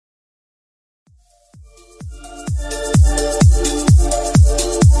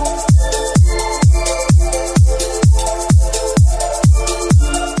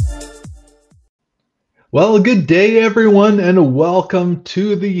Well, good day, everyone, and welcome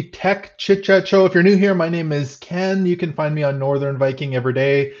to the Tech Chit Chat Show. If you're new here, my name is Ken. You can find me on Northern Viking every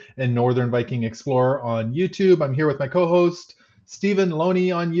day and Northern Viking Explorer on YouTube. I'm here with my co-host, Stephen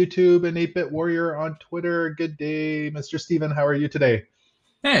Loney on YouTube and 8-Bit Warrior on Twitter. Good day, Mr. Stephen. How are you today?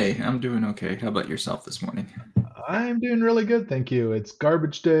 Hey, I'm doing okay. How about yourself this morning? I'm doing really good, thank you. It's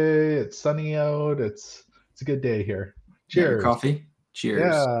garbage day. It's sunny out. It's a good day here. You got your Cheers. coffee? Cheers.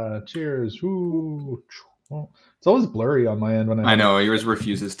 Yeah, cheers. Ooh. Well, it's always blurry on my end when I I have it know yours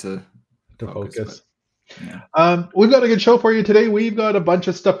refuses to to focus, but focus. yeah. We've got a good show for you today. We've got a bunch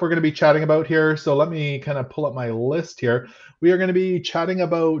of stuff we're going to be chatting about here. So let me kind of pull up my list here. We are going to be chatting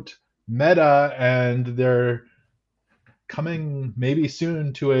about Meta and their coming maybe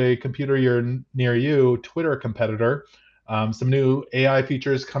soon to a computer near you, Twitter competitor. Some new AI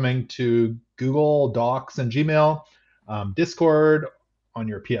features coming to Google Docs and Gmail, Discord on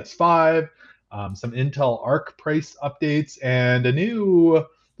your PS5, some Intel Arc price updates, and a new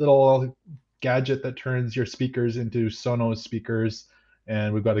little gadget that turns your speakers into Sonos speakers.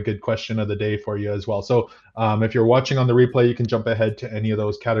 And we've got a good question of the day for you as well. So if you're watching on the replay, you can jump ahead to any of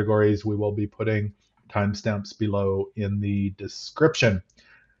those categories. We will be putting timestamps below in the description.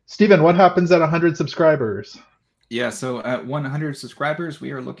 Stephen, what happens at 100 subscribers? Yeah, so at 100 subscribers,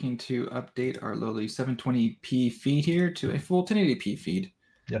 we are looking to update our lowly 720p feed here to a full 1080p feed.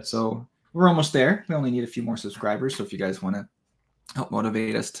 Yes. So we're almost there. We only need a few more subscribers. So if you guys want to help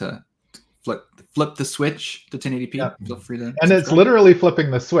motivate us to flip the switch to 1080p, Yeah. feel free to. And subscribe. It's literally flipping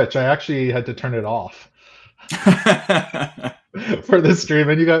the switch. I actually had to turn it off for the stream,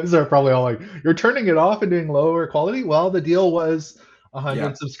 and you guys are probably all like, "You're turning it off and doing lower quality." Well, the deal was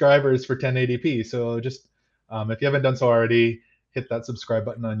 100 subscribers for 1080p. So just if you haven't done so already, hit that subscribe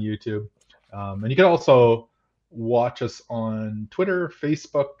button on YouTube, and you can also watch us on Twitter,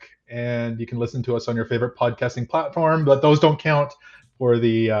 Facebook, and you can listen to us on your favorite podcasting platform. But those don't count for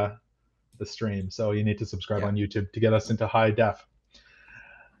the stream. So you need to subscribe on YouTube to get us into high def.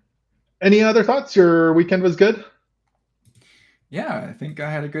 Any other thoughts? Your weekend was good? Yeah, I think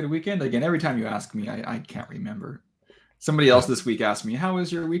I had a good weekend. Again, every time you ask me, I can't remember. Somebody else this week asked me, "How was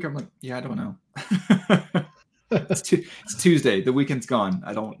your week?" I'm like, "Yeah, I don't know." It's Tuesday. The weekend's gone.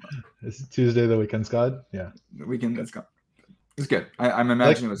 I don't. It's Tuesday. The weekend's gone. Yeah. The weekend is gone. It was good. I'm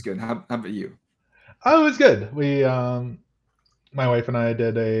imagining it was good. How about you? Oh, it was good. We, my wife and I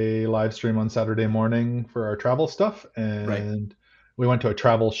did a live stream on Saturday morning for our travel stuff, and we went to a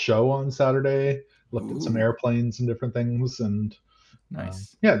travel show on Saturday. Looked at some airplanes and different things, and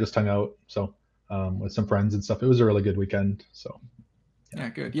nice. Yeah, just hung out. So with some friends and stuff. It was a really good weekend. So yeah,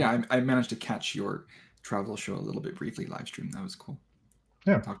 good. Yeah, I managed to catch your travel show a little bit briefly live stream. That was cool.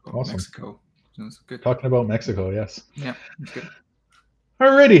 Yeah, talk about awesome. Mexico. It was good. Talking about Mexico, yes. Yeah, it's good.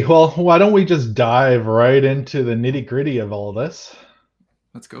 Alrighty, well, why don't we just dive right into the nitty gritty of all this?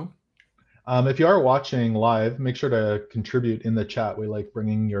 Let's go. If you are watching live, make sure to contribute in the chat. We like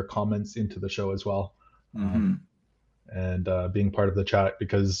bringing your comments into the show as well, and being part of the chat,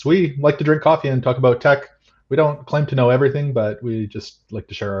 because we like to drink coffee and talk about tech. We don't claim to know everything, but we just like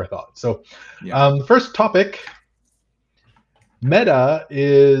to share our thoughts. So the first topic, Meta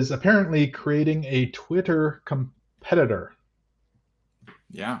is apparently creating a Twitter competitor.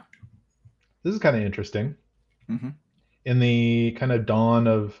 Yeah. This is kind of interesting. In the kind of dawn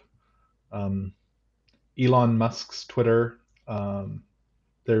of Elon Musk's Twitter,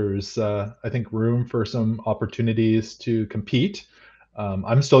 there's, I think, room for some opportunities to compete.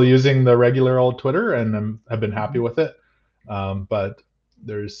 I'm still using the regular old Twitter, and have been happy with it. But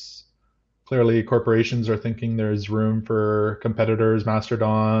there's clearly corporations are thinking there's room for competitors,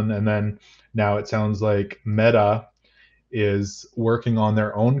 Mastodon, and then now it sounds like Meta is working on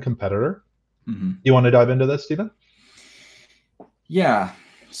their own competitor. You want to dive into this, Stephen? Yeah.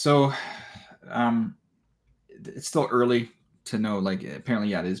 So it's still early to know. Like,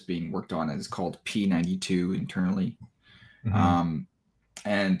 apparently, it is being worked on. It's called P92 internally.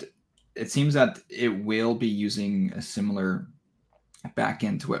 And it seems that it will be using a similar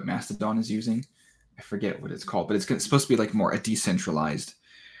backend to what Mastodon is using. I forget what it's called, but it's supposed to be like more a decentralized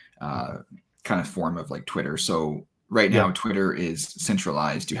kind of form of like Twitter. So right now, Twitter is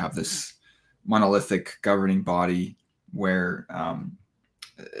centralized. You have this monolithic governing body where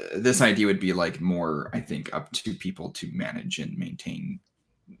this idea would be like more, I think, up to people to manage and maintain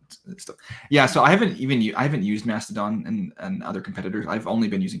stuff. Yeah, so I haven't used Mastodon and other competitors. I've only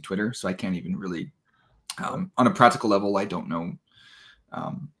been using Twitter, so I can't even really, on a practical level, I don't know.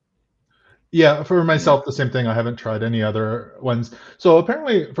 Yeah, for myself, the same thing. I haven't tried any other ones. So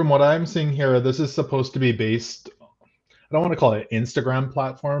apparently, from what I'm seeing here, this is supposed to be based. I don't want to call it Instagram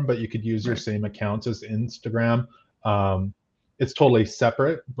platform, but you could use your Right. same accounts as Instagram. Um, it's totally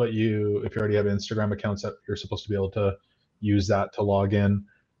separate, but if you already have Instagram accounts, that you're supposed to be able to use that to log in.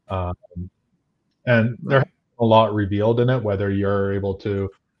 Um, and there Right. a lot revealed in it, whether you're able to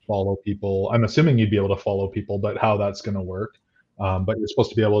follow people. I'm assuming you'd be able to follow people, but how that's going to work. But you're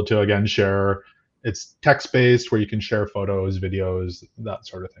supposed to be able to, again, share. It's text based where you can share photos, videos, that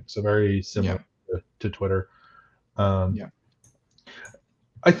sort of thing. So very similar Yeah. to Twitter. Um, Yeah.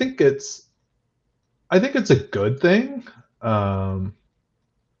 I think it's I think it's a good thing. Um,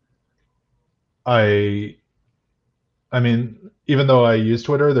 I I mean, even though I use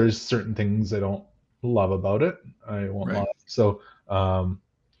Twitter, there's certain things I don't love about it. I won't lie. Right. So,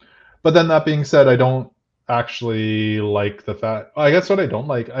 but then that being said, I don't actually like the fact. I guess what I don't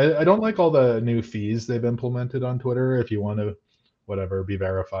like, I don't like all the new fees they've implemented on Twitter. If you want to, whatever, be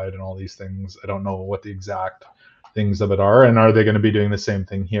verified and all these things, I don't know what the exact things of it are. And are they going to be doing the same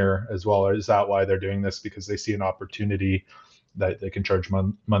thing here as well? Or is that why they're doing this? Because they see an opportunity that they can charge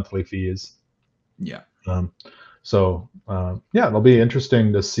monthly fees. Yeah. Um, yeah, it'll be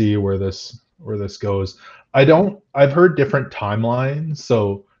interesting to see where this goes. I've heard different timelines,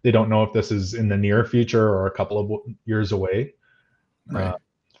 so they don't know if this is in the near future or a couple of years away uh, Right.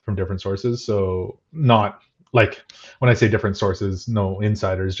 from different sources. So not like when I say different sources, no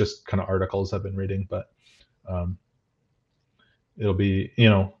insiders, just kind of articles I've been reading. But um, it'll be,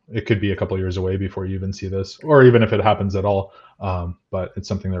 it could be a couple of years away before you even see this, or even if it happens at all. But it's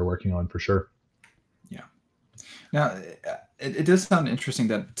something they're working on for sure. Yeah. Now, it does sound interesting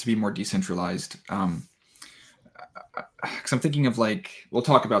that to be more decentralized. Because I'm thinking of like, we'll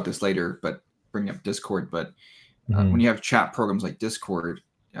talk about this later, but bring up Discord. But when Mhm. you have chat programs like Discord,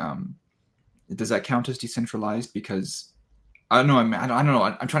 um, does that count as decentralized? Because I don't know. I don't know.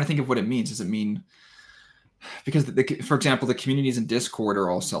 I'm trying to think of what it means. Does it mean because, for example, the communities in Discord are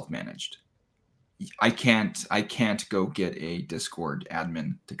all self-managed. I can't go get a Discord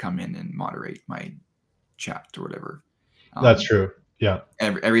admin to come in and moderate my chat or whatever. That's true. Yeah.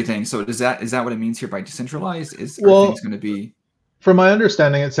 Everything. So is that what it means here by decentralized? Are things Well, going to be from my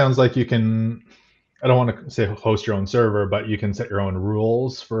understanding, it sounds like you can. I don't want to say host your own server, but you can set your own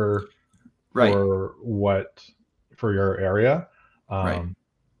rules right? for what for your area. Right. Um,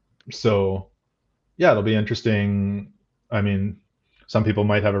 so yeah, it'll be interesting. I mean, some people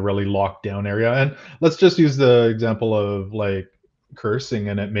might have a really locked down area, and let's just use the example of like cursing,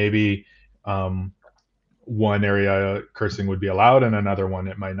 and it maybe um, one area cursing would be allowed, and another one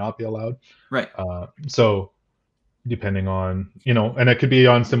it might not be allowed. Right. So depending on, and it could be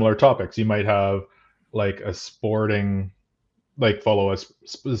on similar topics. You might have like a sporting, like follow a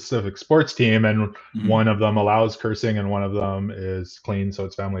specific sports team, and Mm-hmm. one of them allows cursing and one of them is clean, so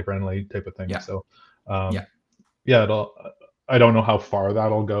it's family friendly type of thing. Yeah. So Yeah. yeah, I don't know how far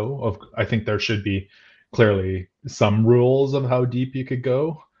that'll go. I think there should be clearly some rules of how deep you could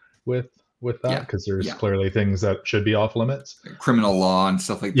go with that, Yeah. because there's Yeah. clearly things that should be off limits. Criminal law and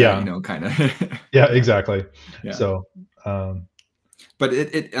stuff like that. Yeah, Kind of. yeah, Yeah. exactly. Yeah. So um, But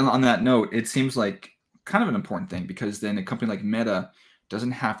and on that note, it seems like kind of an important thing because then a company like Meta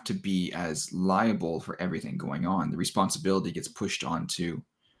doesn't have to be as liable for everything going on. The responsibility gets pushed onto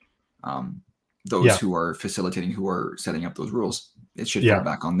those yeah, who are facilitating, who are setting up those rules. It should fall yeah,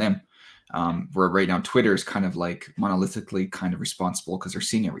 back on them. Where right now Twitter is kind of like monolithically kind of responsible because they're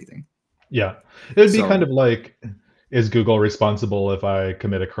seeing everything. yeah. It would be kind So of like, is Google responsible if I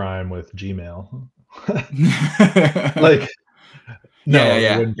commit a crime with Gmail? Like, yeah, no, it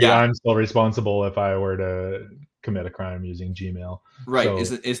yeah, wouldn't be. yeah. I'm still responsible if I were to commit a crime using Gmail. Right.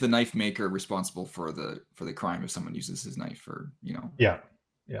 So Is the knife maker responsible for the crime if someone uses his knife for yeah,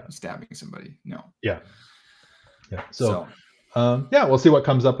 yeah, stabbing somebody? No. yeah, yeah. So So yeah, we'll see what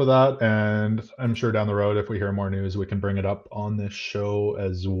comes up with that, and I'm sure down the road, if we hear more news, we can bring it up on this show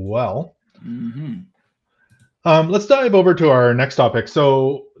as well. mhm. Let's dive over to our next topic.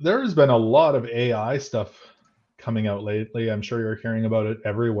 So there's been a lot of AI stuff coming out lately. I'm sure you're hearing about it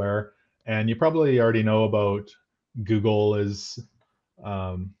everywhere, and you probably already know about Google is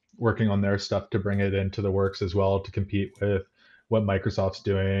working on their stuff to bring it into the works as well to compete with what Microsoft's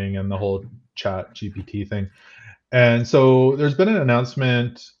doing and the whole Chat GPT thing. And so there's been an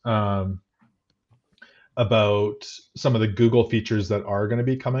announcement about some of the Google features that are going to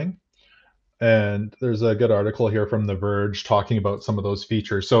be coming. And there's a good article here from The Verge talking about some of those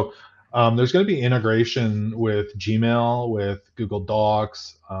features. So there's going to be integration with Gmail, with Google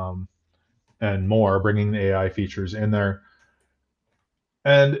Docs, and more, bringing the AI features in there.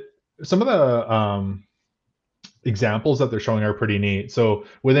 And some of the examples that they're showing are pretty neat. So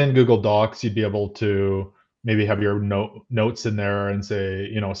within Google Docs, you'd be able to maybe have your notes in there and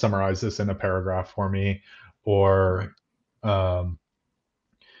say, summarize this in a paragraph for me, Right. or um,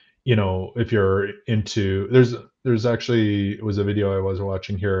 if you're into, there's actually, it was a video I was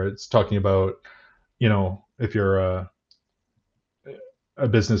watching here. It's talking about, if you're a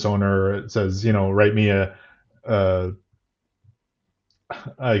business owner, it says, write me a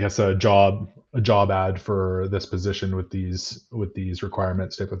I guess a job ad for this position with these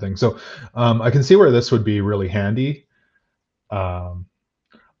requirements, type of thing. So I can see where this would be really handy. Um,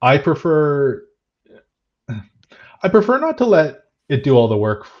 I prefer I prefer not to let it do all the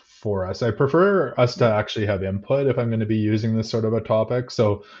work for us. I prefer us to Yeah. actually have input if I'm going to be using this sort of a topic.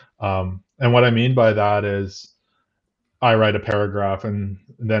 So, and what I mean by that is I write a paragraph and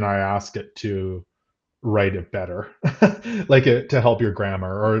then I ask it to write it better, like it to help your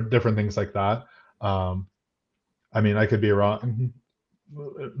grammar or different things like that. Um, I mean, I could be wrong.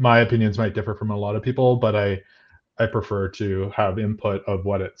 My opinions might differ from a lot of people, but I prefer to have input of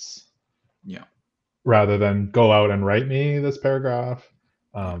what it's, Yeah. rather than go out and write me this paragraph.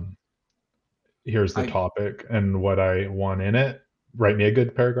 Yeah. Um, Here's the I topic and what I want in it. Write me a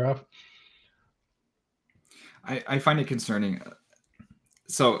good paragraph. I find it concerning.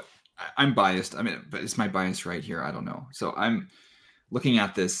 So I'm biased. I mean, but is my bias right here? I don't know. So I'm looking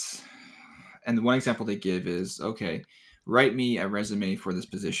at this, and the one example they give is, okay, write me a resume for this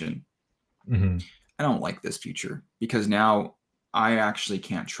position. Hmm. I don't like this feature because now I actually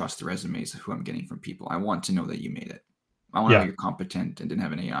can't trust the resumes of who I'm getting from people. I want to know that you made it. I want to know Yeah, you're competent and didn't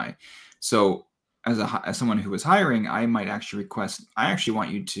have an AI. So as someone who was hiring, I might actually request, I actually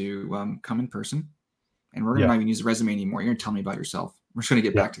want you to come in person, and we're going to yeah, not even use the resume anymore. You're going to tell me about yourself. We're just going to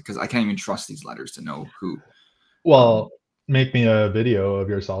get yeah. back to, because I can't even trust these letters to know who. Well, Um, make me a video of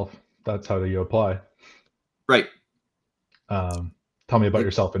yourself. That's how you apply. right. Um, Tell me about Like,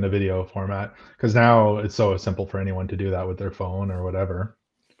 yourself in a video format, because now it's so simple for anyone to do that with their phone or whatever.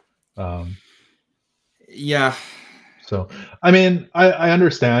 Um, yeah. so, I mean, I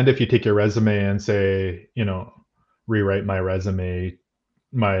understand if you take your resume and say, rewrite my resume,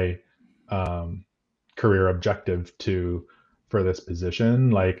 my um, career objective for this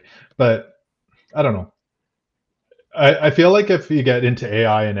position, like, but I don't know. I feel like if you get into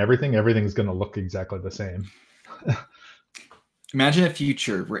AI and everything's going to look exactly the same. Imagine a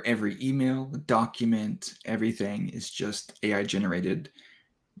future where every email, document, everything is just AI generated,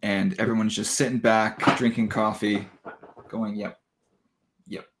 and everyone's just sitting back, drinking coffee, going, "Yep,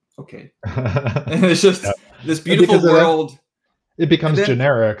 yep, okay." And it's Yeah. just this Because beautiful world, it and becomes then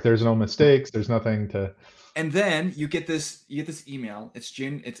generic. There's no mistakes. There's nothing to. you get this email. It's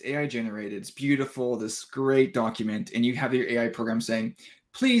AI generated. It's beautiful. This great document, and you have your AI program saying,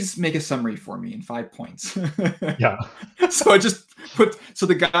 "Please make a summary for me in 5 points." Yeah. So I just so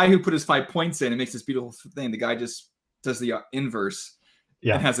the guy who put his 5 points in and makes this beautiful thing, the guy just does the inverse and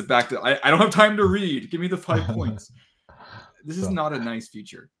Yeah. has it back to, I don't have time to read. Give me the 5 points. This is So, not a nice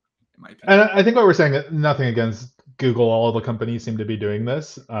feature, in my and opinion. I think what we're saying, nothing against Google. All the companies seem to be doing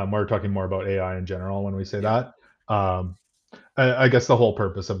this. We're talking more about AI in general when we say Yeah. that. Um, I guess the whole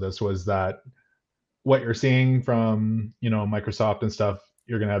purpose of this was that what you're seeing from Microsoft and stuff,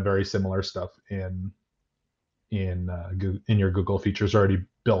 you're going to have very similar stuff in your Google features already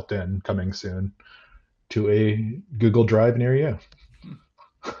built in, coming soon to a Google Drive near you.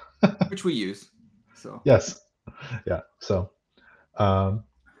 Which we use. So Yes. Yeah. So, um,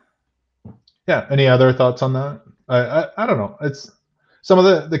 yeah. Any other thoughts on that? I don't know. It's some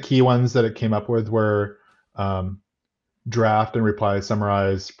of the key ones that it came up with were um, draft and reply,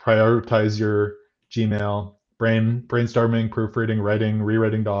 summarize, prioritize your Gmail, brainstorming, proofreading, writing,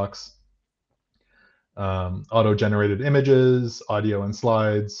 rewriting docs, auto-generated images, audio and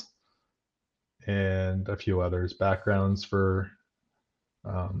slides, and a few others. Backgrounds for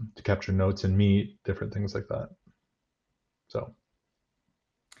to capture notes and Meet, different things like that. So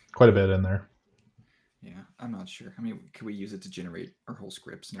quite a bit in there. yeah, I'm not sure. I mean, could we use it to generate our whole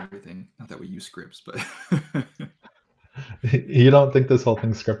scripts and everything? Not that we use scripts, but You don't think this whole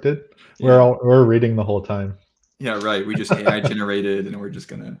thing's scripted? yeah. We're reading the whole time. Yeah, right. We just AI generated, and we're just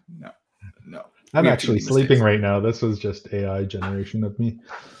gonna, no, no. I'm We have too actually many sleeping mistakes. right now. This was just AI generation of me.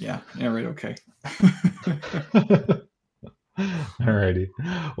 Yeah, yeah, right. Okay. Alrighty.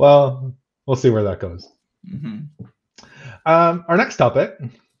 Well, we'll see where that goes. Hmm. Our next topic: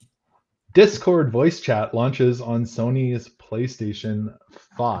 Discord voice chat launches on Sony's PlayStation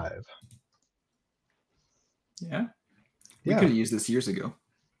 5. Yeah, we could Yeah, have used this years ago.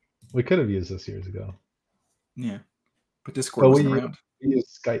 we could have used this years ago, Yeah, but Discord but wasn't around. we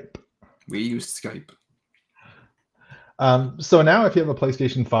used Skype. We used Skype. So now if you have a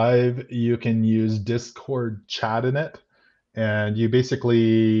PlayStation 5, you can use Discord chat in it. And you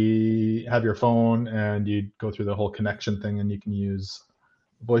basically have your phone and you go through the whole connection thing and you can use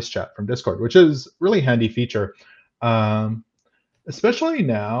voice chat from Discord, which is really handy feature. Um, Especially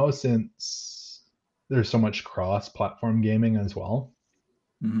now since there's so much cross-platform gaming as well.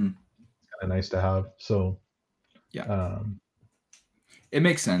 Mm-hmm. Kind of nice to have. So Yeah, um, it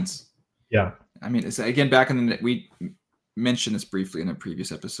makes sense. yeah. I mean, it's again back in the we mentioned this briefly in a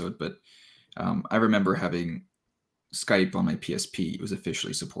previous episode, but I remember having Skype on my PSP. It was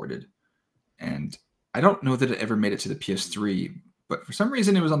officially supported, and I don't know that it ever made it to the PS3, but for some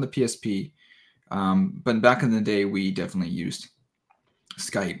reason it was on the PSP. But back in the day, we definitely used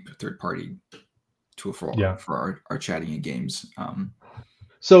Skype, third-party tool for Yeah. our chatting and games.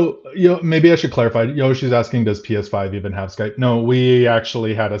 So maybe I should clarify. Yoshi's asking, does PS5 even have Skype? No, we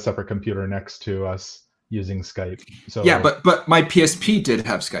actually had a separate computer next to us using Skype. So yeah, but my PSP did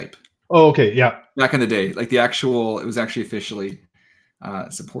have Skype. Oh, okay, yeah. Back in the day, like it was actually officially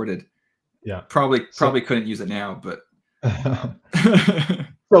supported. Yeah. Probably couldn't use it now, but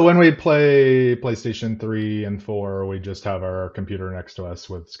so when we play PlayStation 3 and 4, we just have our computer next to us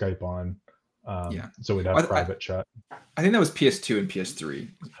with Skype on. Yeah. So we'd have private chat. I think that was PS2 and PS3.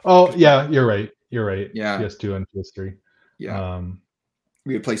 Oh, yeah, you're right. Yeah. PS2 and PS3. Yeah.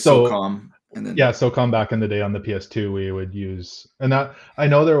 We would play so- SOCOM. And then SOCOM back in the day on the PS2, we would use, and that I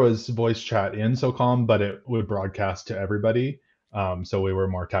know there was voice chat in SOCOM, but it would broadcast to everybody. So we were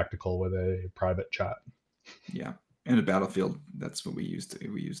more tactical with a private chat. Yeah, and a Battlefield. That's what we used. I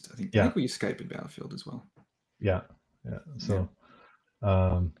think we used Skype in Battlefield as well. Yeah. So,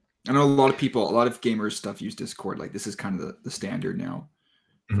 I know a lot of gamers stuff use Discord. Like this is kind of the standard now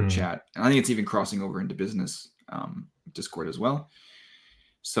for chat, and I think it's even crossing over into business Discord as well.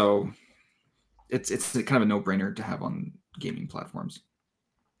 So it's kind of a no-brainer to have on gaming platforms.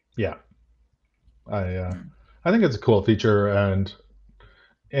 Yeah, I think it's a cool feature, and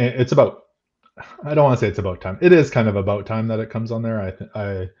it's about. I don't want to say it's about time. It is kind of about time that it comes on there.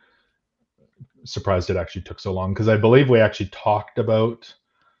 I surprised it actually took so long because I believe we actually talked about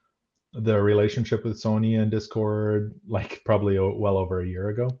the relationship with Sony and Discord like probably well over a year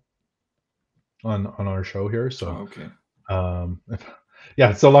ago on our show here. So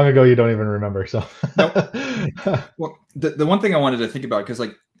yeah, so long ago you don't even remember. So nope. Well, the one thing I wanted to think about, because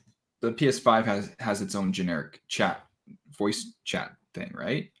like the PS5 has its own generic voice chat thing,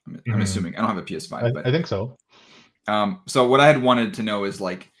 right? I'm assuming. I don't have a PS5, but I think so. So what I had wanted to know is,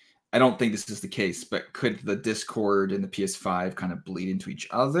 like, I don't think this is the case, but could the Discord and the PS5 kind of bleed into each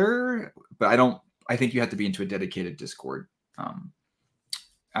other? But I think you have to be into a dedicated Discord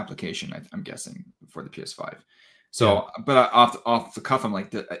application, I'm guessing, for the PS5. So, but off the cuff, I'm like,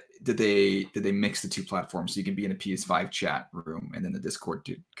 did they mix the two platforms so you can be in a PS5 chat room and then the Discord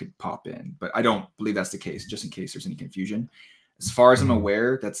could pop in? But I don't believe that's the case, just in case there's any confusion. As far as I'm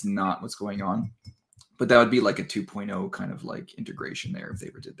aware, that's not what's going on. But that would be like a 2.0 kind of like integration there if they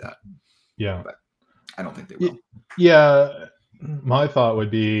ever did that. Yeah. But I don't think they will. Yeah. My thought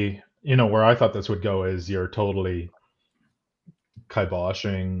would be, where I thought this would go is you're totally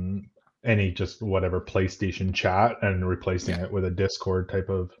kiboshing any just whatever PlayStation chat and replacing it with a Discord type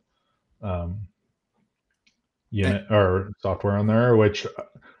of unit or software on there, which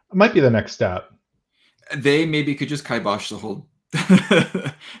might be the next step. They maybe could just kibosh the whole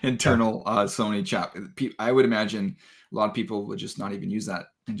internal Sony chat. I would imagine a lot of people would just not even use that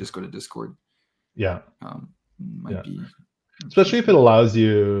and just go to Discord. Yeah. Might be. Especially if it allows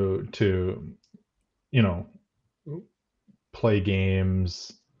you to, play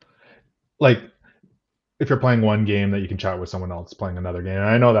games. Like if you're playing one game that you can chat with someone else playing another game. And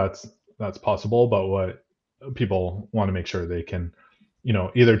I know that's possible, but what people want to make sure they can,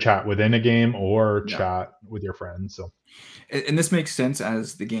 either chat within a game or chat with your friends. So, and this makes sense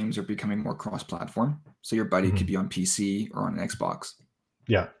as the games are becoming more cross-platform. So your buddy could be on PC or on an Xbox.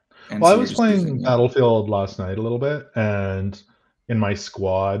 Yeah. And I was playing Battlefield last night a little bit, and in my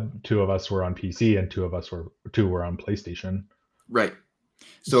squad, 2 of us were on PC and 2 were on PlayStation. Right.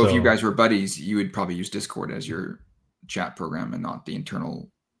 So if you guys were buddies, you would probably use Discord as your chat program and not the internal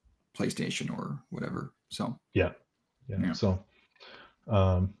PlayStation or whatever. So yeah. So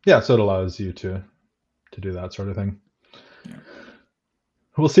so it allows you to do that sort of thing. Yeah.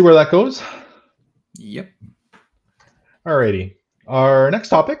 We'll see where that goes. Yep. Alrighty. Our next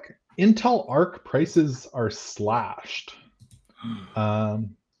topic: Intel Arc prices are slashed.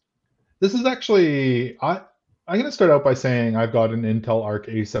 This is actually I'm going to start out by saying I've got an Intel Arc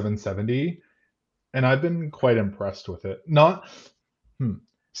A770, and I've been quite impressed with it.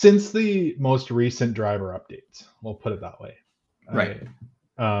 Since the most recent driver updates, we'll put it that way. Right.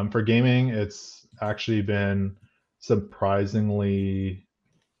 For gaming, it's actually been surprisingly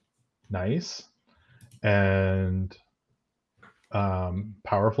nice and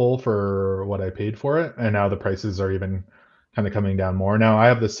powerful for what I paid for it. And now the prices are even kind of coming down more. Now I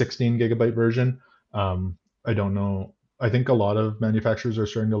have the 16 gigabyte version. I don't know. I think a lot of manufacturers are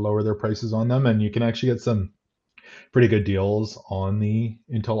starting to lower their prices on them, and you can actually get some pretty good deals on the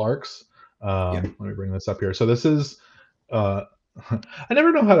Intel Arcs. Yeah. Let me bring this up here. So this is, I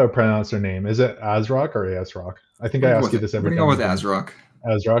never know how to pronounce their name. Is it ASRock or ASRock? I think I ask you this We're every gonna go with time. ASRock.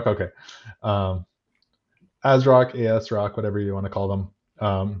 ASRock, okay. ASRock, ASRock, whatever you want to call them,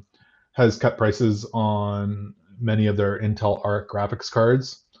 has cut prices on many of their Intel Arc graphics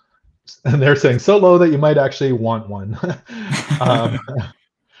cards. And they're saying so low that you might actually want one.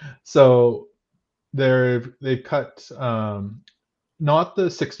 So they've cut not the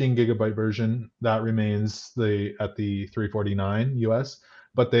 16 gigabyte version that remains at the 349 US,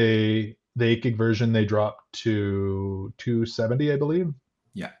 but the 8 gig version they dropped to 270, I believe.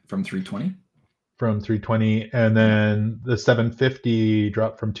 Yeah, from 320. From 320, and then the 750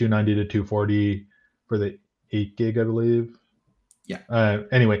 dropped from 290 to 240 for the 8 gig, I believe. Yeah.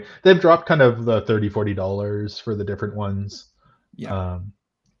 Anyway, they've dropped kind of the $30-$40 for the different ones. Yeah.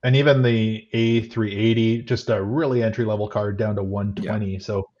 And even the A380, just a really entry level card, down to 120.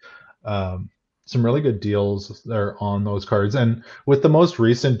 So some really good deals there on those cards. And with the most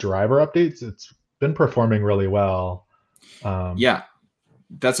recent driver updates, it's been performing really well. Yeah,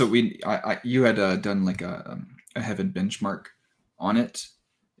 that's what you had done like a Heaven benchmark on it,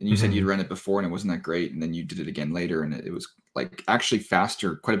 and you said you'd run it before and it wasn't that great, and then you did it again later, and it was like actually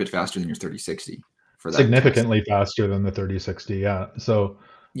faster, quite a bit faster than your 3060 for that. Significantly faster than the 3060, yeah. So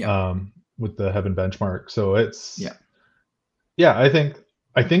yeah, with the Heaven benchmark, so it's yeah, I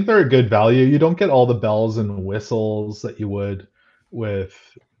think they're a good value. You don't get all the bells and whistles that you would with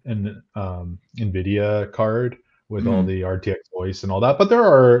an NVIDIA card with all the RTX voice and all that, but there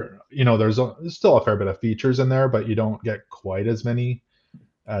are, there's still a fair bit of features in there, but you don't get quite as many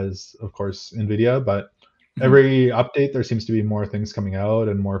as, of course, NVIDIA. But every update, there seems to be more things coming out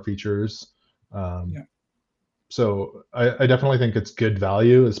and more features. So I definitely think it's good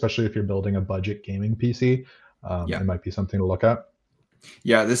value, especially if you're building a budget gaming PC. It might be something to look at.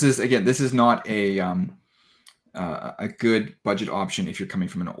 Yeah, this is not a good budget option if you're coming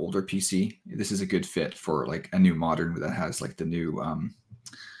from an older PC. This is a good fit for like a new modern that has like the new I'm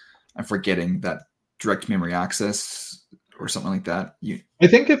forgetting that direct memory access or something like that. I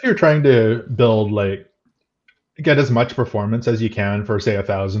think if you're trying to build get as much performance as you can for say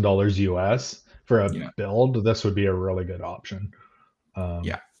 $1,000 US for a build, this would be a really good option.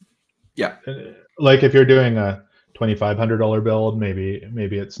 Yeah. Like if you're doing a $2,500 build,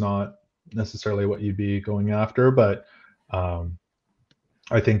 maybe it's not necessarily what you'd be going after, but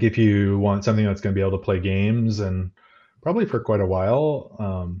I think if you want something that's going to be able to play games and probably for quite a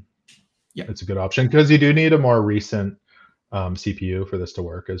while, it's a good option, because you do need a more recent CPU for this to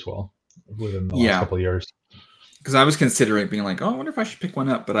work as well within the last couple of years. Because I was considering being like, oh, I wonder if I should pick one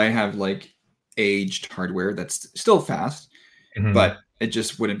up, but I have like aged hardware that's still fast, but it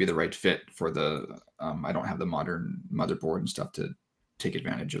just wouldn't be the right fit for the I don't have the modern motherboard and stuff to take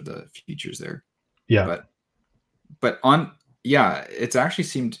advantage of the features there. But it's actually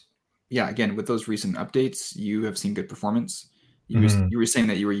seemed, again, with those recent updates, you have seen good performance. You were saying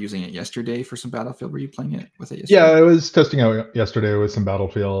that you were using it yesterday for some Battlefield. Were you playing it with it yesterday? Yeah, I was testing out yesterday with some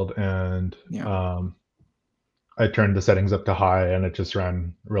Battlefield, and I turned the settings up to high, and it just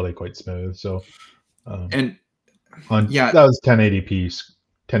ran really quite smooth. So that was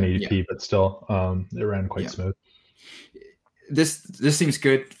 1080p, but still it ran quite smooth. This seems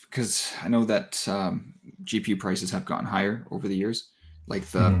good because I know that GPU prices have gotten higher over the years. Like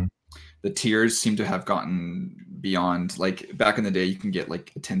the tiers seem to have gotten beyond, like back in the day, you can get like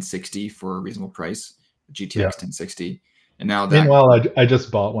a 1060 for a reasonable price, GTX 1060. And now that. Meanwhile, I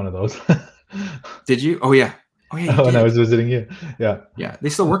just bought one of those. Did you? Oh yeah. When I was visiting you. Yeah. They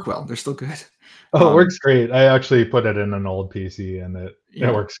still work well. They're still good. Oh, it works great. I actually put it in an old PC and it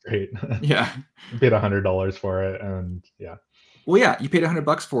works great. Yeah. I paid $100 for it, and Well, you paid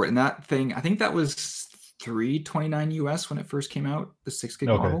 $100 for it, and that thing, I think that was $329 US when it first came out, the 6 gig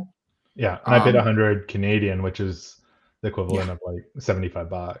model. Yeah, and I paid 100 Canadian, which is the equivalent of like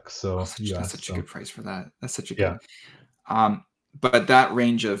 $75. So that's such a good price for that. That's such a good. But that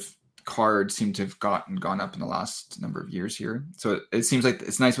range of cards seem to have gone up in the last number of years here. So it seems like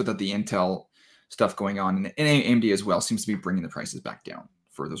it's nice with the Intel stuff going on, and AMD as well seems to be bringing the prices back down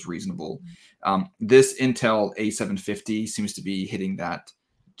for those reasonable. This Intel A750 seems to be hitting that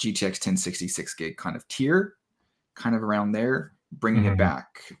GTX 1060 6 gig kind of tier, kind of around there, bringing it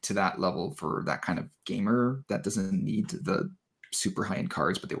back to that level for that kind of gamer that doesn't need the super high end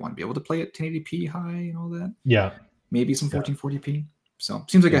cards, but they want to be able to play at 1080p high and all that. Yeah. Maybe some 1440p. So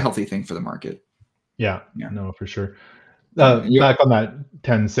seems like a healthy thing for the market. Yeah. No, for sure. Yeah. Back on that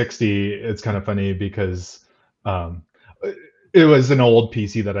 1060, it's kind of funny because it was an old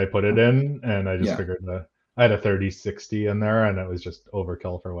PC that I put it in, and I just figured I had a 3060 in there, and it was just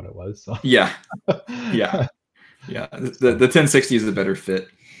overkill for what it was. So. Yeah. The 1060 is a better fit.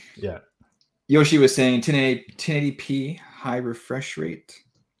 Yeah. Yoshi was saying 1080p high refresh rate.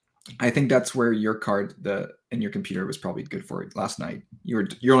 I think that's where your card in your computer was probably good for it last night. You're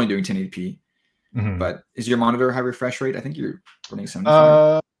only doing 1080p, but is your monitor high refresh rate? I think you're running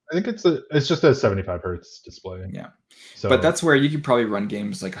 75. I think it's just a 75 hertz display. Yeah. So, but that's where you could probably run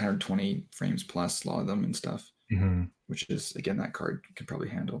games like 120 frames plus, a lot of them and stuff, which is, again, that card could probably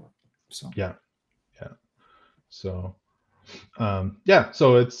handle. So yeah. So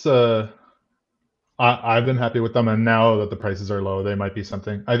so it's I've been happy with them, and now that the prices are low, they might be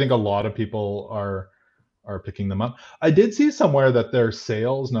something. I think a lot of people are picking them up. I did see somewhere that their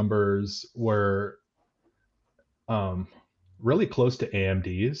sales numbers were really close to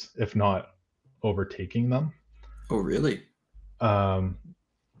AMD's, if not overtaking them. Oh, really?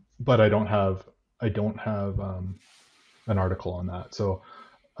 But I don't have an article on that, so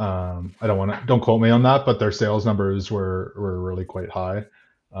don't quote me on that, but their sales numbers were really quite high.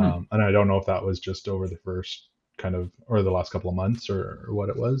 And I don't know if that was just over the first or the last couple of months or what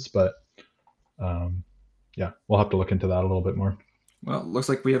it was, but we'll have to look into that a little bit more. Well, it looks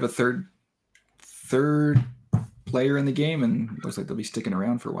like we have a third player in the game, and it looks like they'll be sticking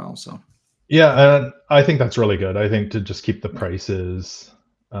around for a while. So and I think that's really good. I think to just keep the prices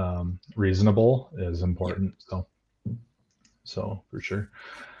reasonable is important. So for sure.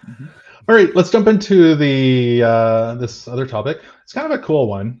 All right, let's jump into the this other topic. It's kind of a cool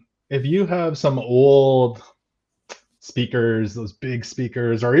one. If you have some old speakers, those big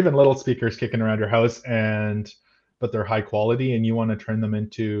speakers, or even little speakers kicking around your house, but they're high quality, and you want to turn them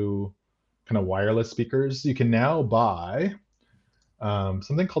into kind of wireless speakers, you can now buy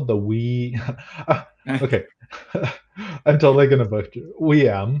something called the Wii. Okay, I'm totally gonna butcher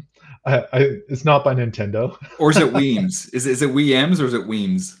Wii-M. It's not by Nintendo. Or is it Weems? Is it Wii-M's or is it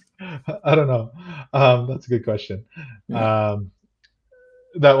Weems? I don't know. That's a good question. Yeah.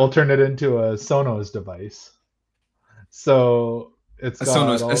 That will turn it into a Sonos device. So it's a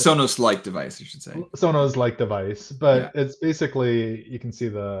Sonos-like device, you should say. Sonos-like device, but it's basically, you can see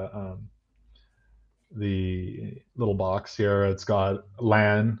the little box here. It's got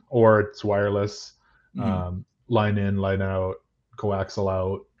LAN, or it's wireless, line in, line out, coaxial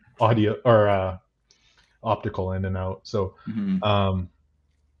out, audio or optical in and out. So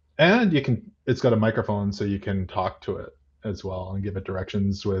and it's got a microphone, so you can talk to it as well and give it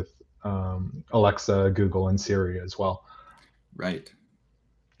directions with Alexa, Google, and Siri as well. Right.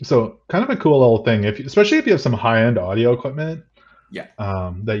 So kind of a cool little thing, especially if you have some high-end audio equipment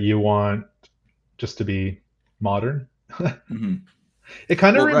that you want just to be modern. It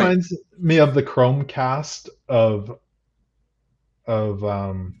kind of reminds me of the Chromecast of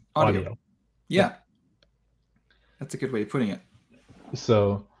audio. Yeah. That's a good way of putting it.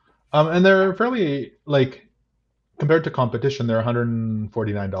 So and they're fairly, like, compared to competition, they're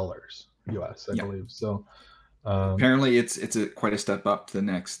 $149 US, I believe. So apparently it's quite a step up to the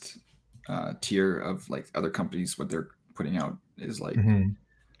next tier of, like, other companies. What they're putting out is like, I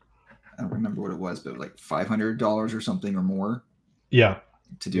don't remember what it was, but like $500 or something or more. Yeah.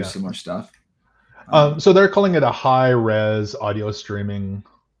 To do similar stuff. So they're calling it a high-res audio streaming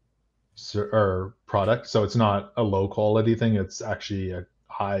product. So it's not a low-quality thing. It's actually a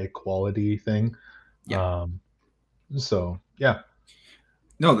high-quality thing. Yeah. So yeah.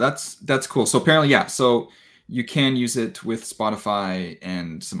 No, that's cool. So apparently, so you can use it with Spotify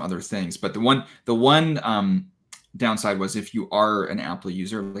and some other things. But the one downside was, if you are an Apple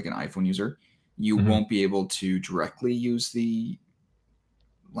user, like an iPhone user, you won't be able to directly use the,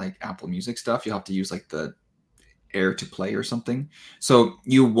 like, Apple Music stuff. You'll have to use, like, the Air to Play or something. So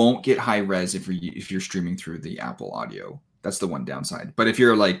you won't get high res if you're streaming through the Apple Audio. That's the one downside. But if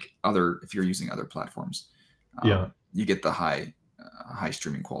you're if you're using other platforms, you get the high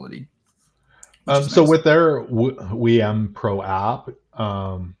streaming quality. So with their Wii-M Pro app,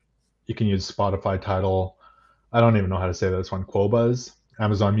 you can use Spotify, Tidal. I don't even know how to say this one. Qobuz,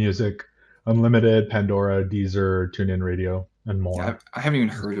 Amazon Music, Unlimited, Pandora, Deezer, TuneIn Radio, and more. Yeah, I haven't even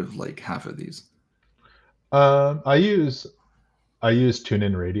heard of like half of these. I use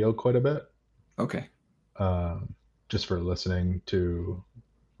TuneIn Radio quite a bit. Okay. Just for listening to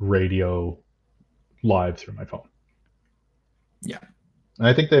radio live through my phone. Yeah. And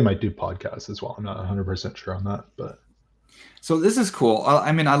I think they might do podcasts as well. I'm not 100% sure on that, but. So this is cool.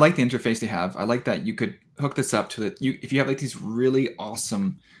 I mean, I like the interface they have. I like that you could hook this up to it. If you have like these really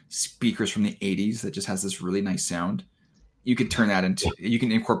awesome speakers from the 80s that just has this really nice sound, you could turn that into, you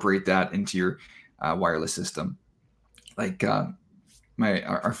can incorporate that into your wireless system. Like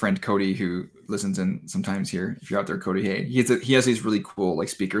our friend Cody, who listens in sometimes here. If you're out there, Cody, hey, he has these really cool like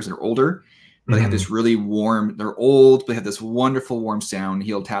speakers. They're older, but they have this really warm. They're old, but they have this wonderful warm sound.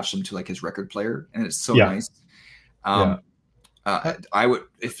 He'll attach them to like his record player, and it's so nice. I would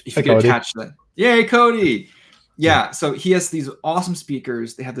if you could attach that. Yay, Cody! Yeah, so he has these awesome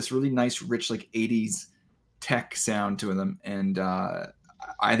speakers. They have this really nice, rich, like 80s tech sound to them, and I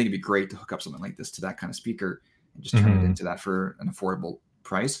think it'd be great to hook up something like this to that kind of speaker and just turn it into that for an affordable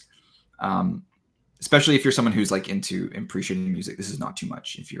price. Especially if you're someone who's like into appreciating music, this is not too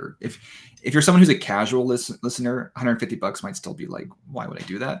much. If you're someone who's a casual listener, $150 might still be like, why would I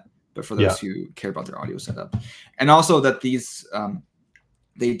do that? But for those who care about their audio setup, and also that these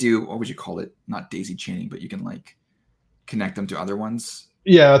they do, what would you call it? Not daisy chaining, but you can like connect them to other ones.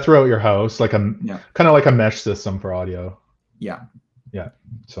 Yeah, throughout your house, like kind of like a mesh system for audio. Yeah.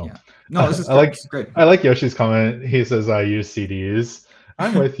 So no, this is great. I like Yoshi's comment. He says, "I use CDs."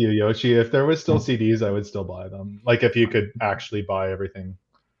 I'm with you, Yoshi. If there was still CDs, I would still buy them. Like if you could actually buy everything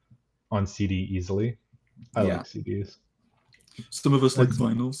on CD easily. I like CDs. Some of us like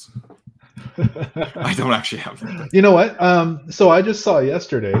vinyls. I don't actually have them. You know what? So I just saw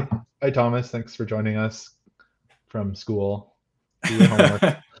yesterday. Hi, Thomas. Thanks for joining us from school. Do your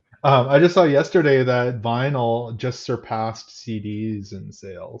homework. I just saw yesterday that vinyl just surpassed CDs in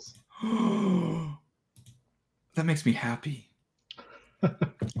sales. That makes me happy.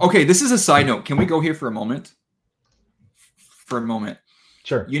 Okay, this is a side note. Can we go here for a moment?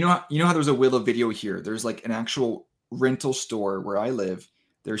 Sure. You know how there's a Willa Video here. There's like an actual rental store where I live.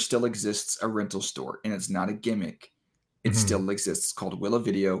 There still exists a rental store, and it's not a gimmick. It still exists. It's called Willa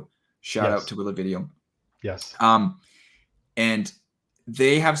Video. Shout out to Willa Video. Yes. And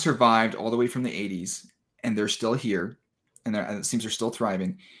they have survived all the way from the 80s, and they're still here, and it seems they're still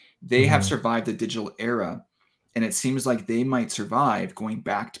thriving. They have survived the digital era, and it seems like they might survive going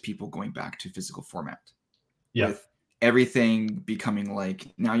back to physical format. Yeah. With everything becoming like,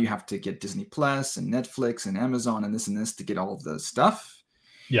 now you have to get Disney Plus and Netflix and Amazon and this to get all of the stuff.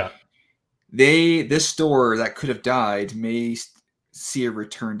 Yeah. This store that could have died may see a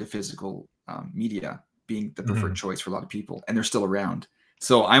return to physical media being the preferred choice for a lot of people, and they're still around.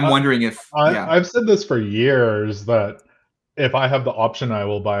 So I'm wondering if I've said this for years that if I have the option, I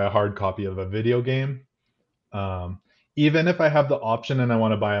will buy a hard copy of a video game. Even if I have the option and I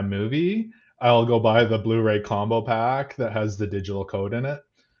want to buy a movie, I'll go buy the Blu-ray combo pack that has the digital code in it.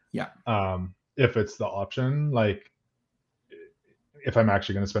 Yeah. If it's the option, like if I'm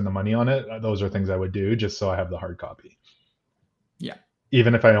actually going to spend the money on it, those are things I would do just so I have the hard copy. Yeah.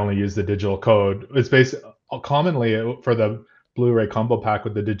 Even if I only use the digital code, it's basically commonly for the Blu-ray combo pack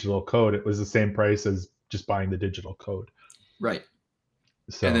with the digital code, it was the same price as just buying the digital code. Right.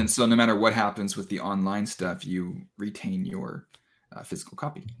 So no matter what happens with the online stuff, you retain your physical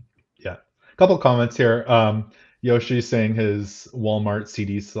copy. Yeah. A couple of comments here. Yoshi saying his Walmart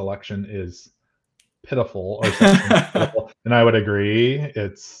CD selection is pitiful, pitiful. And I would agree.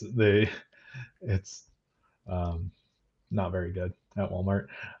 It's not very good at Walmart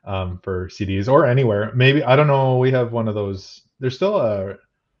for CDs or anywhere. Maybe, I don't know. We have one of those. There's still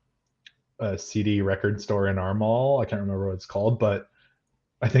a CD record store in our mall. I can't remember what it's called, but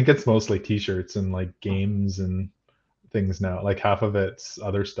I think it's mostly T-shirts and like games and things now. Like half of it's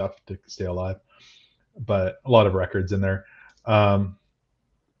other stuff to stay alive, but a lot of records in there. And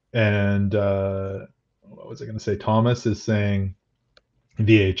what was I going to say? Thomas is saying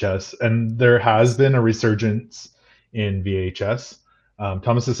VHS, and there has been a resurgence in VHS.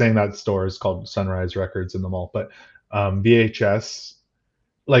 Thomas is saying that store is called Sunrise Records in the mall, but VHS,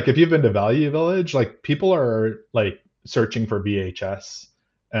 like if you've been to Value Village, like people are like searching for VHS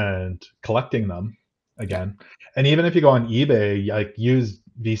and collecting them again. And even if you go on eBay, like used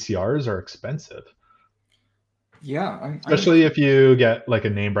VCRs are expensive. Yeah, especially if you get like a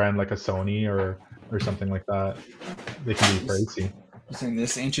name brand like a Sony or something like that, they can be pricey. You're saying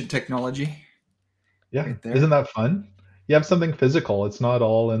this ancient technology? Yeah, right, isn't that fun? You have something physical. It's not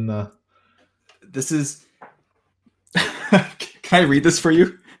all in the. This is. Can I read this for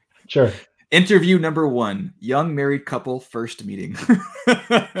you? Sure. Interview number 1: young married couple first meeting.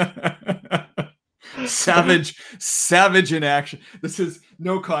 Savage in action. This is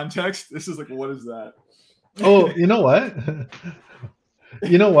no context. This is like, what is that? Oh, you know what?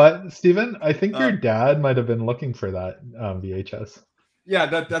 You know what, Stephen? I think your Uh, dad might have been looking for that VHS. yeah,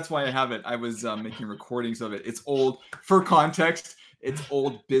 that's why I have it. I was making recordings of it. It's old. For context, it's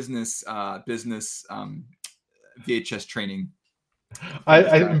old business VHS training from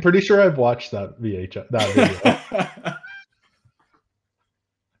this I'm guy. pretty sure I've watched that that video.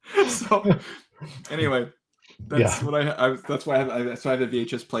 So anyway, Yeah, that's what that's why that's why I have a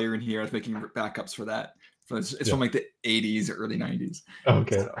VHS player in here. I was making backups for that. So it's yeah. from like the 80s or early 90s.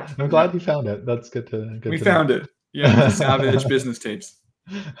 Okay, So I'm yeah, glad you found it. That's we good to know. found it. Yeah, the Savage business tapes.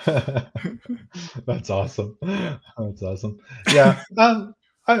 That's awesome. Yeah. That's awesome. Yeah.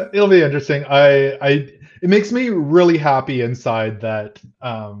 It'll be interesting. It makes me really happy inside that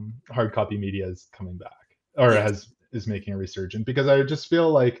hard copy media is coming back or Yes. is making a resurgence because I just feel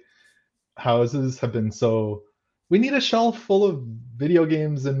like houses have been so. We need a shelf full of video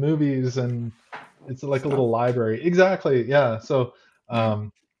games and movies, and it's like a Stuff. little library. Exactly. Yeah. So Yeah.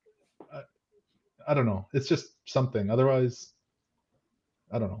 um, I, I don't know. It's just something. Otherwise,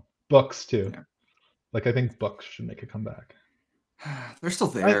 I don't know. Books too. Yeah. Like I think books should make a comeback. They're still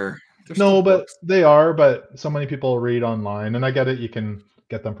I there. They're still no, but books. they are. But so many people read online, and I get it. You can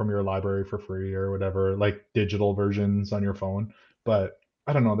get them from your library for free or whatever, like digital versions on your phone. But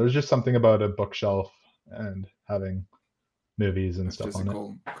I don't know. There's just something about a bookshelf and having movies and A stuff on it.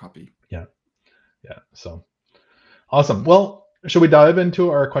 physical copy. Yeah, yeah. So awesome. Well, should we dive into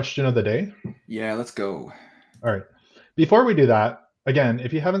our question of the day? Yeah, let's go. All right. Before we do that, again,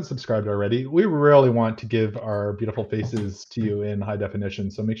 if you haven't subscribed already, we really want to give our beautiful faces to you in high definition.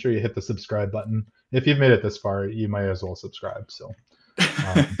 So make sure you hit the subscribe button. If you've made it this far, you might as well subscribe. So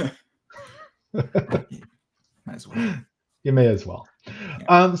Might as well. you may as well.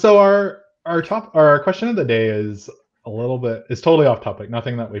 Yeah. So our question of the day is is totally off topic.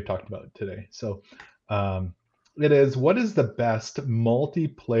 Nothing that we've talked about today. So um, it is, what is the best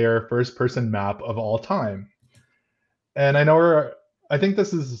multiplayer first person map of all time? And I think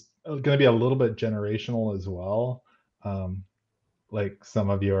this is going to be a little bit generational as well. Um, like some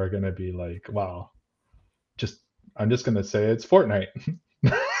of you are going to be like, wow, I'm just going to say it's Fortnite.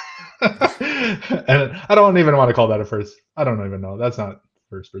 And I don't even want to call that I don't even know. That's not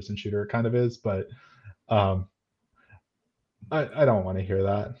first person shooter. It kind of is, but um, I don't want to hear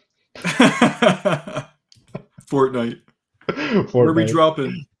that. Fortnite. Where are we Fortnite.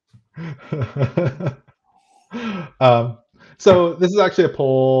 dropping? um, so this is actually a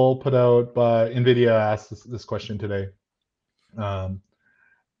poll put out by NVIDIA asked this question today. Um,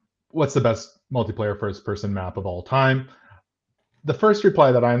 what's the best multiplayer first person map of all time? The first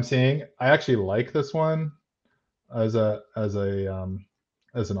reply that I'm seeing, I actually like this one as an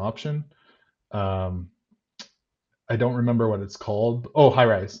option. Um, I don't remember what it's called. Oh, High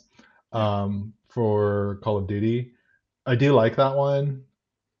Rise Yeah. for Call of Duty. I do like that one.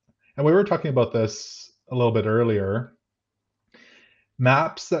 And we were talking about this a little bit earlier.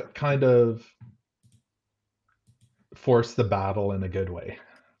 Maps that kind of force the battle in a good way.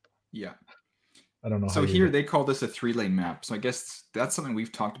 Yeah. I don't know So how here you. they call this a 3-lane map. So I guess that's something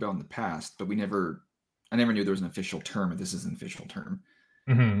we've talked about in the past, but I never knew there was an official term. This is an official term.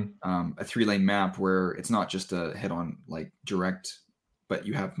 Mm-hmm. A 3-lane map where it's not just a head-on like direct, but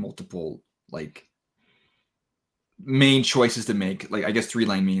you have multiple like main choices to make. Like I guess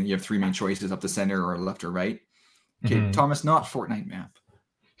 3-lane meaning you have 3 main choices up the center or left or right. Okay, Mm-hmm. Thomas, not Fortnite map.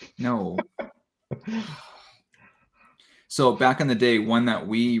 No. So back in the day, one that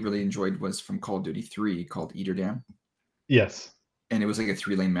we really enjoyed was from Call of Duty 3 called Eater Dam. Yes. And it was like a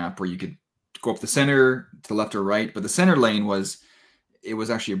 3-lane map where you could go up the center to the left or right, but the center lane was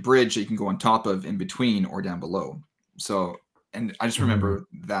actually a bridge that you can go on top of, in between, or down below. So, and I just remember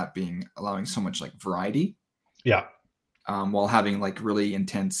that being allowing so much like variety. Yeah. While having like really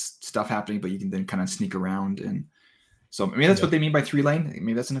intense stuff happening, but you can then kind of sneak around. And so maybe that's what they mean by 3-lane.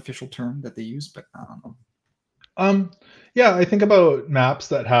 Maybe that's an official term that they use, but I don't know. Yeah, I think about maps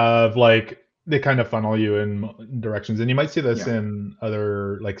that have like they kind of funnel you in directions, and you might see this in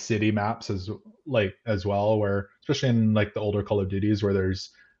other like city maps as well, where especially in like the older Call of Duties where there's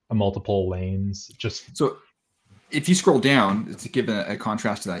a multiple lanes. Just so if you scroll down to give a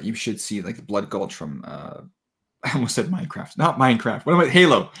contrast to that, you should see like the Blood Gulch from I almost said Minecraft, not Minecraft. What am I?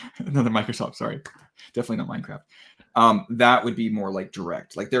 Halo, another Microsoft. Sorry, definitely not Minecraft. That would be more like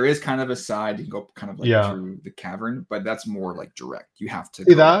direct. Like there is kind of a side you can go kind of like through the cavern, but that's more like direct. You have to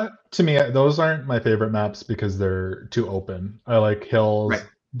see that. To me, those aren't my favorite maps because they're too open. I like hills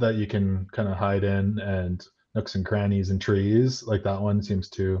that you can kind of hide in, and nooks and crannies and trees. Like that one seems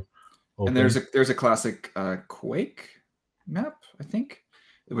too open. And there's a classic Quake map, I think,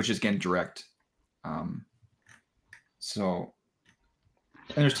 which is again direct. So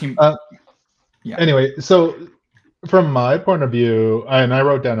And there's team. Uh, Yeah. Anyway, so from my point of view, and I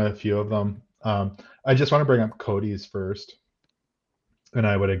wrote down a few of them. I just want to bring up Cody's first, and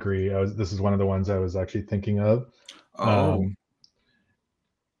I would agree. This is one of the ones I was actually thinking of. Oh, Um,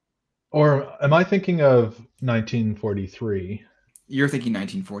 or am I thinking of 1943? you're thinking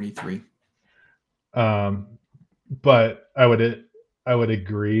 1943. But I would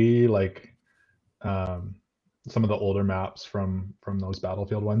agree. Like um, some of the older maps from those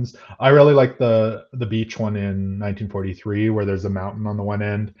Battlefield ones. I really like the beach one in 1943 where there's a mountain on the one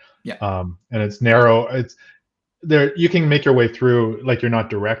end, Yeah. and it's narrow. It's there. You can make your way through, like you're not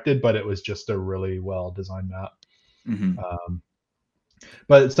directed, but it was just a really well designed map. Mm-hmm. Um,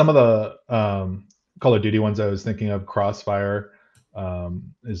 but some of the Call of Duty ones I was thinking of, Crossfire,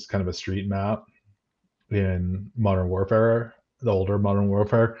 is kind of a street map in Modern Warfare, the older Modern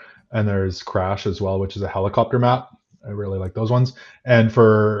Warfare, and there's Crash as well, which is a helicopter map. I really like those ones. And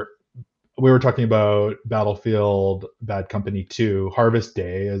we were talking about Battlefield Bad Company 2. Harvest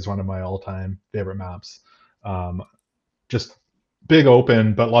Day is one of my all-time favorite maps. Just big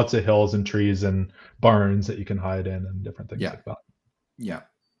open, but lots of hills and trees and barns that you can hide in and different things Yeah. like that. Yeah.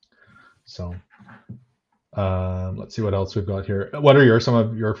 So let's see what else we've got here. What are some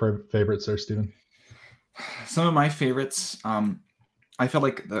of your favorites there, Stephen? Some of my favorites. I felt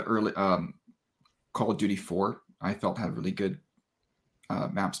like the early Call of Duty 4. I felt had really good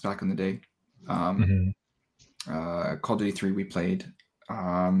maps back in the day. Call of Duty 3 we played.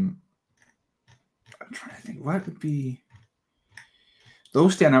 I'm trying to think what would be.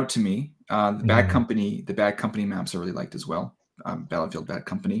 Those stand out to me. The Bad Company maps I really liked as well. Battlefield Bad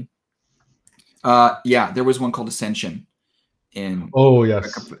Company. Yeah, there was one called Ascension in Oh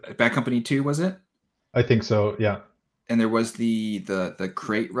yes, Bad Company 2, was it? I think so. Yeah. And there was the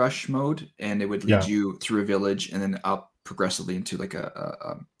crate rush mode, and it would lead you through a village and then up progressively into like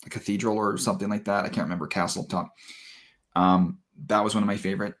a cathedral or something like that. I can't remember, castle top. That was one of my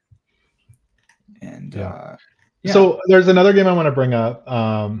favorite. And yeah. So there's another game I want to bring up,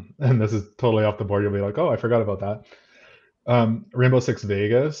 and this is totally off the board. You'll be like, "Oh, I forgot about that." Rainbow Six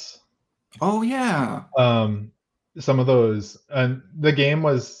Vegas. Oh yeah. Some of those, and the game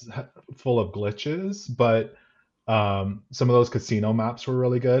was full of glitches, but some of those casino maps were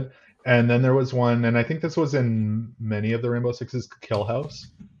really good. And then there was one, and I think this was in many of the Rainbow Sixes, Kill House.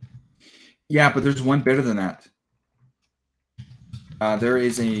 Yeah, but there's one better than that. There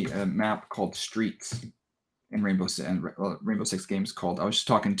is a map called Streets in Rainbow Six games called. I was just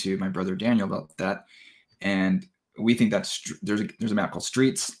talking to my brother Daniel about that, and we think that's there's a map called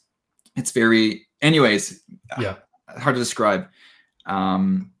Streets. It's very, anyways, hard to describe.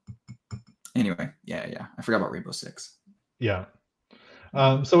 Anyway, yeah. I forgot about Rainbow Six. Yeah.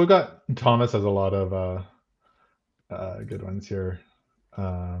 So we've got Thomas has a lot of good ones here.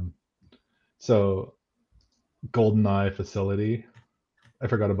 So GoldenEye Facility. I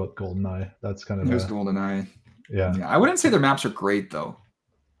forgot about GoldenEye. That's kind of There's GoldenEye. Yeah. I wouldn't say their maps are great though.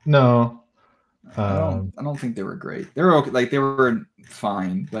 No. I don't think they were great. They were okay, like they were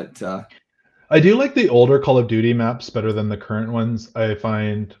fine, but I do like the older Call of Duty maps better than the current ones. I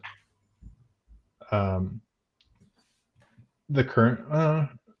find the current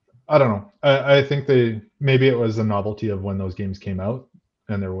I don't know. I think maybe it was a novelty of when those games came out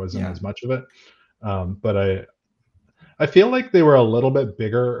and there wasn't as much of it. But I feel like they were a little bit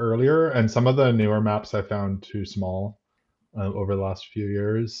bigger earlier, and some of the newer maps I found too small over the last few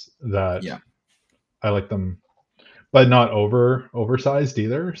years. That I like them, but not oversized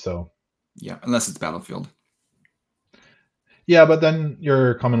either. So yeah, unless it's Battlefield. Yeah, but then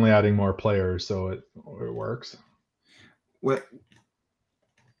you're commonly adding more players, so it works. What?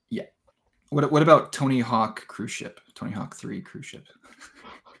 Yeah. What about Tony Hawk cruise ship? Tony Hawk 3 cruise ship.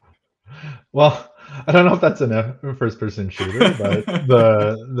 Well, I don't know if that's a first-person shooter, but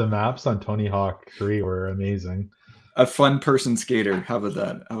the maps on Tony Hawk 3 were amazing. A fun person skater. How about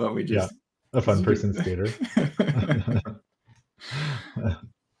that? How about we just a fun person skater?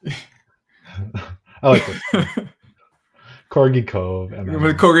 I like this. Corgi Cove.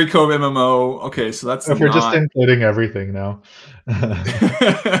 Corgi Cove MMO. Okay, so that's. If we're just including everything now.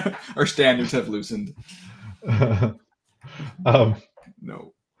 Our standards have loosened. No.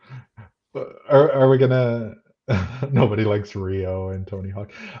 Are we gonna? Nobody likes Rio and Tony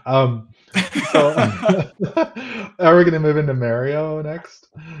Hawk. So, are we gonna move into Mario next?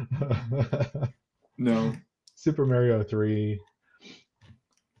 No. Super Mario 3.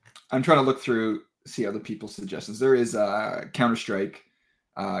 I'm trying to look through, see other people's suggestions. There is Counter-Strike.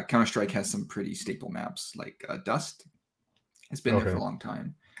 Counter-Strike has some pretty staple maps, like Dust. It's been there for a long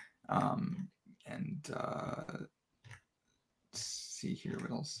time. And let's see here.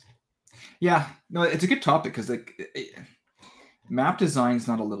 What else? Yeah, no, it's a good topic because like map design is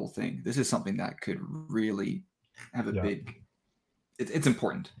not a little thing. This is something that could really have a big. It's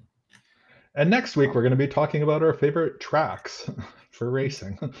important. And next week we're going to be talking about our favorite tracks for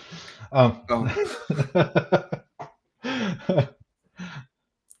racing.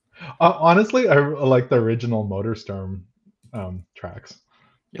 Honestly, I like the original MotorStorm tracks.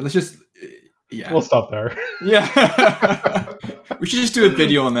 Yeah, let's just. Yeah, we'll stop there. Yeah, we should just do a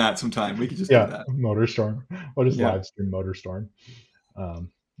video on that sometime. We could just do that. MotorStorm. We'll just live stream MotorStorm.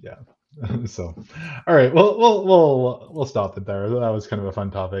 Yeah. So, all right, we'll stop it there. That was kind of a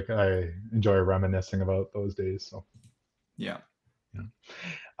fun topic. I enjoy reminiscing about those days. So, yeah.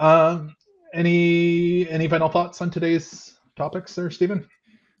 Any final thoughts on today's topics, there, Stephen?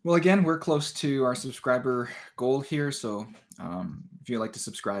 Well, again, we're close to our subscriber goal here, so if you'd like to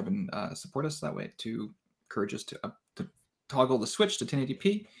subscribe and support us that way to encourage us to toggle the switch to 1080p,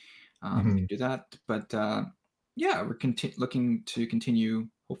 you can do that. But yeah, we're looking to continue.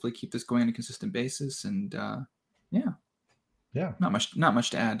 Hopefully, keep this going on a consistent basis, and not much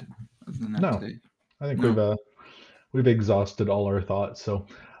to add other than that today. I think we've exhausted all our thoughts. So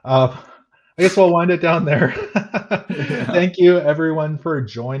I guess we'll wind it down there. Thank you, everyone, for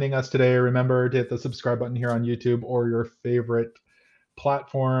joining us today. Remember to hit the subscribe button here on YouTube or your favorite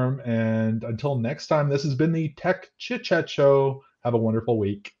platform. And until next time, this has been the Tech Chit Chat Show. Have a wonderful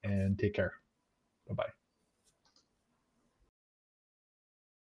week and take care. Bye-bye.